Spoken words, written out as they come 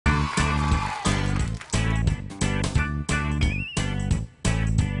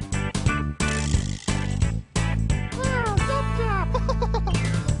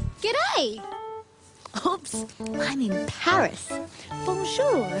Hey! Oops, I'm in Paris.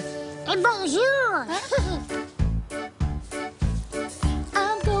 Bonjour. Et bonjour.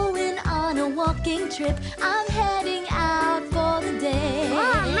 I'm going on a walking trip. I'm heading out for the day.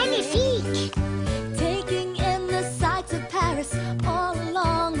 Oh, magnifique. Taking in the sights of Paris all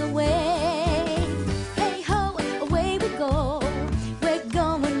along the way. Hey ho, away we go. We're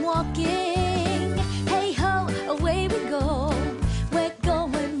going walking. Hey ho, away we go. We're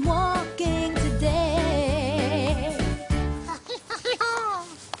going walking today.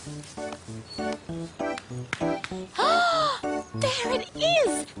 There it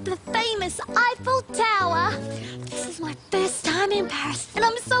is! The famous Eiffel Tower! This is my first time in Paris and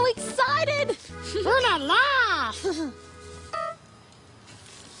I'm so excited! Ooh la la.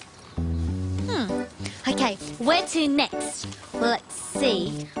 Okay, where to next? Well, let's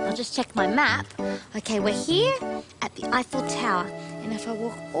see. I'll just check my map. Okay, we're here at the Eiffel Tower. And if I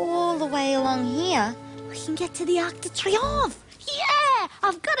walk all the way along here, I can get to the Arc de Triomphe. Yeah!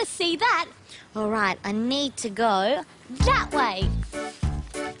 I've got to see that. All right, I need to go that way.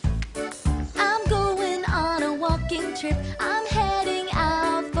 I'm going on a walking trip. I'm heading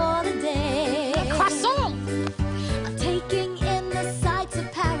out for the day. Croissant. I'm taking in the sights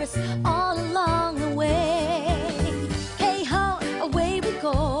of Paris all along the way. Hey ho, away we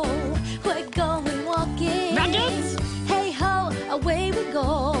go. We're going walking. Baguette. Hey ho, away we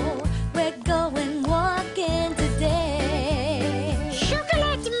go. We're going walking today.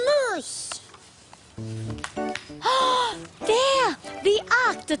 Chocolat mousse. There, the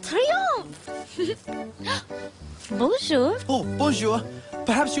Arc de Triomphe. Bonjour. Oh, bonjour.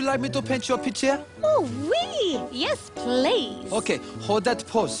 Perhaps you'd like me to paint your picture? Oh, oui. Yes, please. Okay, hold that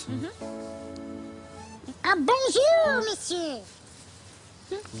pose. Ah, bonjour, monsieur.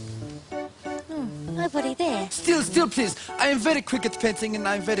 Nobody there. Still, please. I am very quick at painting and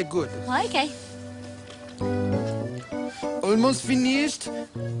I'm very good. Oh, okay. Almost finished.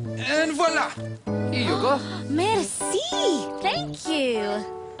 And voila. Here you go. Merci. Thank you.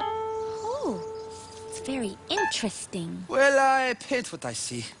 Oh, it's very interesting. Well, I paint what I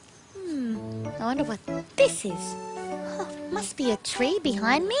see. I wonder what this is. Oh, must be a tree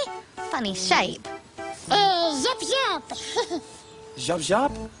behind me. Funny shape. Zap zap.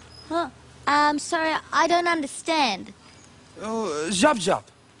 Jab. Huh. Sorry, I don't understand. Oh, jab.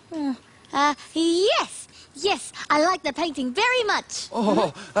 Yes, I like the painting very much.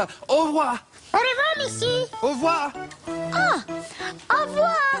 Oh, au revoir. Au revoir, monsieur. Au revoir. Ah, au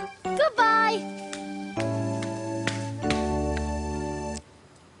revoir. Goodbye.